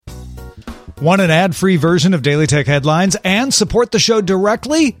Want an ad-free version of Daily Tech Headlines and support the show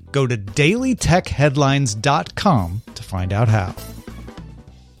directly? Go to dailytechheadlines.com to find out how.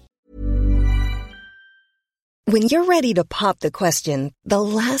 When you're ready to pop the question, the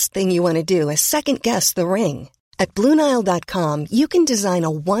last thing you want to do is second-guess the ring. At BlueNile.com, you can design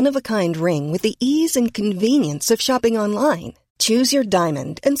a one-of-a-kind ring with the ease and convenience of shopping online. Choose your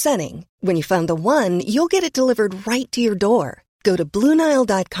diamond and setting. When you find the one, you'll get it delivered right to your door. Go to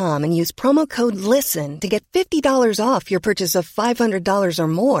BlueNile.com and use promo code LISTEN to get $50 off your purchase of $500 or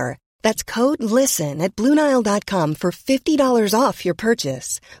more. That's code LISTEN at BlueNile.com for $50 off your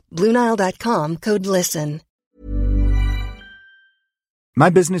purchase. BlueNile.com, code LISTEN.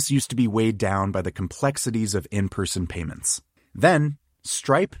 My business used to be weighed down by the complexities of in-person payments. Then,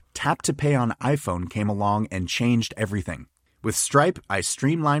 Stripe Tap to Pay on iPhone came along and changed everything. With Stripe, I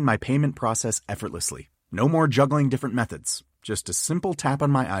streamlined my payment process effortlessly. No more juggling different methods. Just a simple tap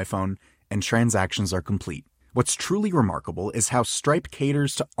on my iPhone and transactions are complete. What's truly remarkable is how Stripe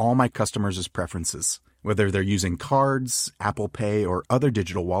caters to all my customers' preferences. Whether they're using cards, Apple Pay, or other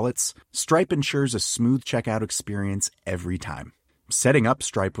digital wallets, Stripe ensures a smooth checkout experience every time. Setting up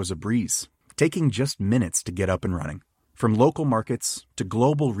Stripe was a breeze, taking just minutes to get up and running. From local markets to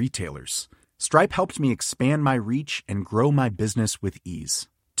global retailers, Stripe helped me expand my reach and grow my business with ease.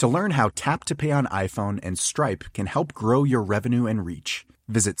 To learn how Tap to Pay on iPhone and Stripe can help grow your revenue and reach,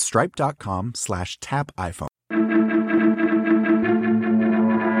 visit stripe.com/tapiphone.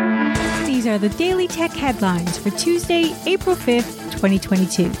 These are the Daily Tech Headlines for Tuesday, April 5th,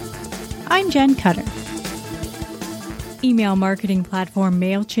 2022. I'm Jen Cutter. Email marketing platform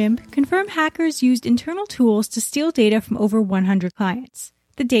MailChimp confirmed hackers used internal tools to steal data from over 100 clients.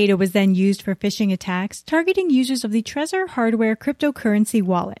 The data was then used for phishing attacks targeting users of the Trezor hardware cryptocurrency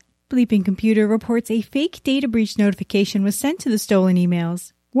wallet. Bleeping Computer reports a fake data breach notification was sent to the stolen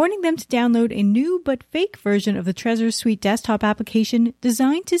emails, warning them to download a new but fake version of the Trezor Suite desktop application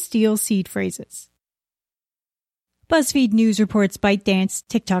designed to steal seed phrases. BuzzFeed News reports ByteDance,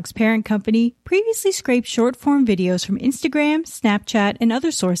 TikTok's parent company, previously scraped short-form videos from Instagram, Snapchat, and other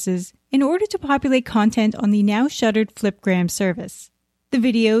sources in order to populate content on the now-shuttered Flipgram service. The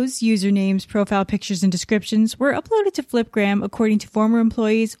videos, usernames, profile pictures, and descriptions were uploaded to Flipgram according to former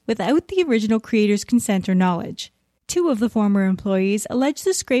employees without the original creator's consent or knowledge. Two of the former employees allege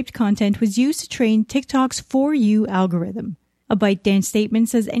the scraped content was used to train TikTok's For You algorithm. A ByteDance statement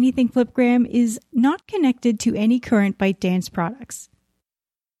says anything Flipgram is not connected to any current ByteDance products.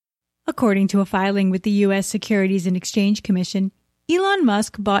 According to a filing with the U.S. Securities and Exchange Commission, Elon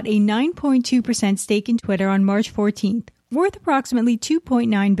Musk bought a 9.2% stake in Twitter on March 14th, worth approximately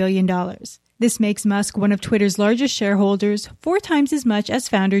 $2.9 billion. This makes Musk one of Twitter's largest shareholders, 4 times as much as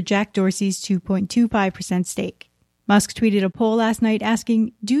founder Jack Dorsey's 2.25% stake. Musk tweeted a poll last night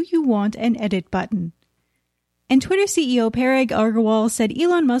asking, "Do you want an edit button?" And Twitter CEO Parag Agrawal said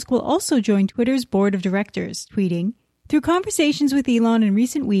Elon Musk will also join Twitter's board of directors, tweeting, "Through conversations with Elon in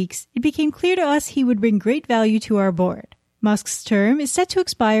recent weeks, it became clear to us he would bring great value to our board. Musk's term is set to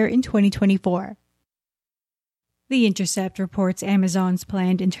expire in 2024. The Intercept reports Amazon's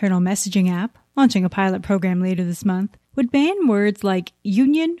planned internal messaging app, launching a pilot program later this month, would ban words like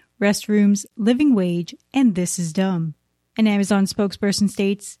union, restrooms, living wage, and this is dumb. An Amazon spokesperson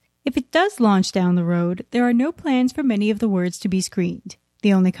states, "If it does launch down the road, there are no plans for many of the words to be screened.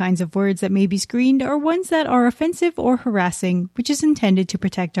 The only kinds of words that may be screened are ones that are offensive or harassing, which is intended to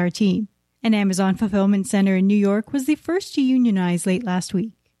protect our team." An Amazon fulfillment center in New York was the first to unionize late last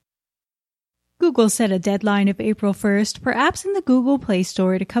week. Google set a deadline of April 1st for apps in the Google Play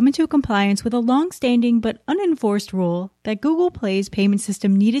Store to come into compliance with a long-standing but unenforced rule that Google Play's payment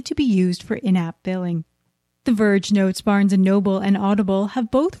system needed to be used for in-app billing. The Verge notes Barnes & Noble and Audible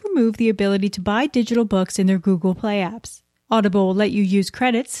have both removed the ability to buy digital books in their Google Play apps. Audible will let you use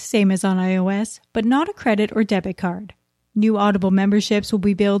credits, same as on iOS, but not a credit or debit card. New Audible memberships will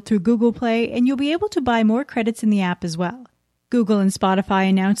be billed through Google Play, and you'll be able to buy more credits in the app as well. Google and Spotify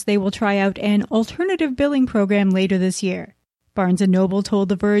announced they will try out an alternative billing program later this year. Barnes & Noble told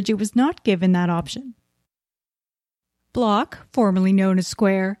The Verge it was not given that option. Block, formerly known as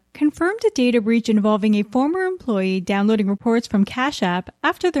Square, confirmed a data breach involving a former employee downloading reports from Cash App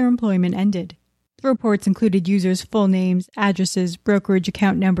after their employment ended. The reports included users' full names, addresses, brokerage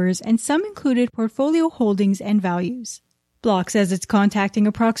account numbers, and some included portfolio holdings and values. Block says it's contacting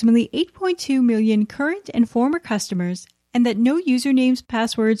approximately 8.2 million current and former customers, and that no usernames,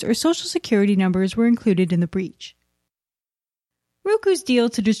 passwords, or social security numbers were included in the breach. Roku's deal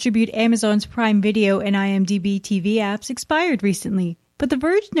to distribute Amazon's Prime Video and IMDb TV apps expired recently, but The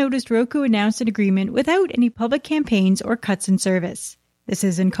Verge noticed Roku announced an agreement without any public campaigns or cuts in service. This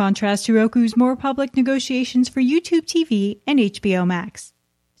is in contrast to Roku's more public negotiations for YouTube TV and HBO Max.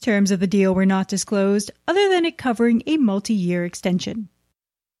 Terms of the deal were not disclosed, other than it covering a multi-year extension.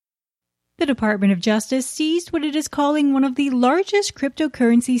 The Department of Justice seized what it is calling one of the largest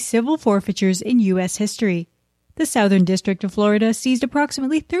cryptocurrency civil forfeitures in U.S. history. The Southern District of Florida seized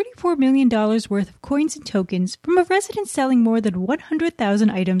approximately $34 million worth of coins and tokens from a resident selling more than 100,000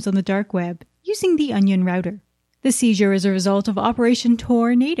 items on the dark web using the Onion router. The seizure is a result of Operation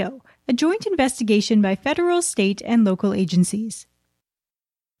Tornado, a joint investigation by federal, state, and local agencies.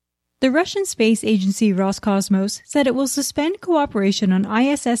 The Russian space agency Roscosmos said it will suspend cooperation on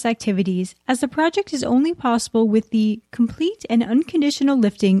ISS activities as the project is only possible with the complete and unconditional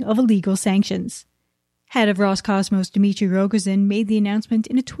lifting of illegal sanctions. Head of Roscosmos Dmitry Rogozin made the announcement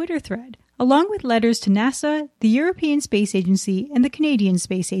in a Twitter thread, along with letters to NASA, the European Space Agency, and the Canadian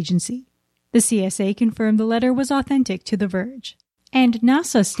Space Agency. The CSA confirmed the letter was authentic to The Verge. And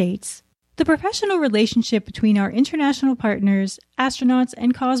NASA states, "The professional relationship between our international partners, astronauts,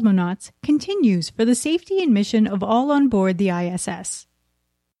 and cosmonauts continues for the safety and mission of all on board the ISS."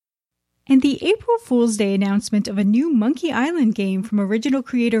 And the April Fool's Day announcement of a new Monkey Island game from original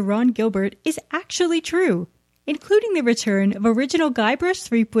creator Ron Gilbert is actually true, including the return of original Guybrush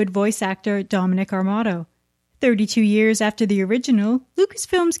Threepwood voice actor Dominic Armato. 32 years after the original,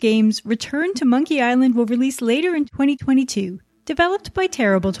 Lucasfilm's games Return to Monkey Island will release later in 2022, developed by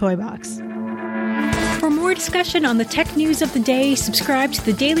Terrible Toybox. For more discussion on the tech news of the day, subscribe to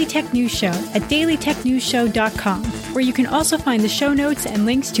the Daily Tech News Show at dailytechnewsshow.com, where you can also find the show notes and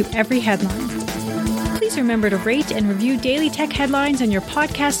links to every headline. Please remember to rate and review Daily Tech Headlines on your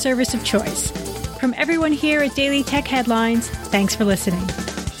podcast service of choice. From everyone here at Daily Tech Headlines, thanks for listening.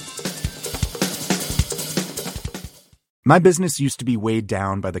 My business used to be weighed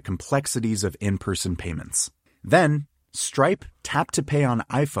down by the complexities of in-person payments. Then, Stripe Tap to Pay on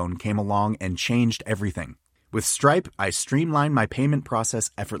iPhone came along and changed everything. With Stripe, I streamlined my payment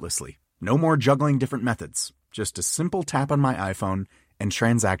process effortlessly. No more juggling different methods. Just a simple tap on my iPhone and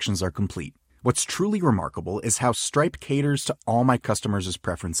transactions are complete. What's truly remarkable is how Stripe caters to all my customers'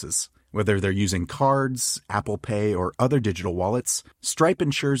 preferences. Whether they're using cards, Apple Pay, or other digital wallets, Stripe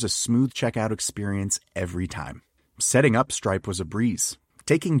ensures a smooth checkout experience every time. Setting up Stripe was a breeze,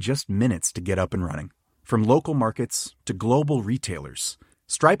 taking just minutes to get up and running. From local markets to global retailers,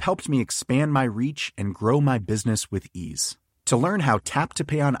 Stripe helped me expand my reach and grow my business with ease. To learn how Tap to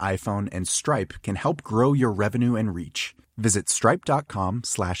Pay on iPhone and Stripe can help grow your revenue and reach, visit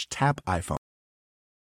stripe.com/tapiphone.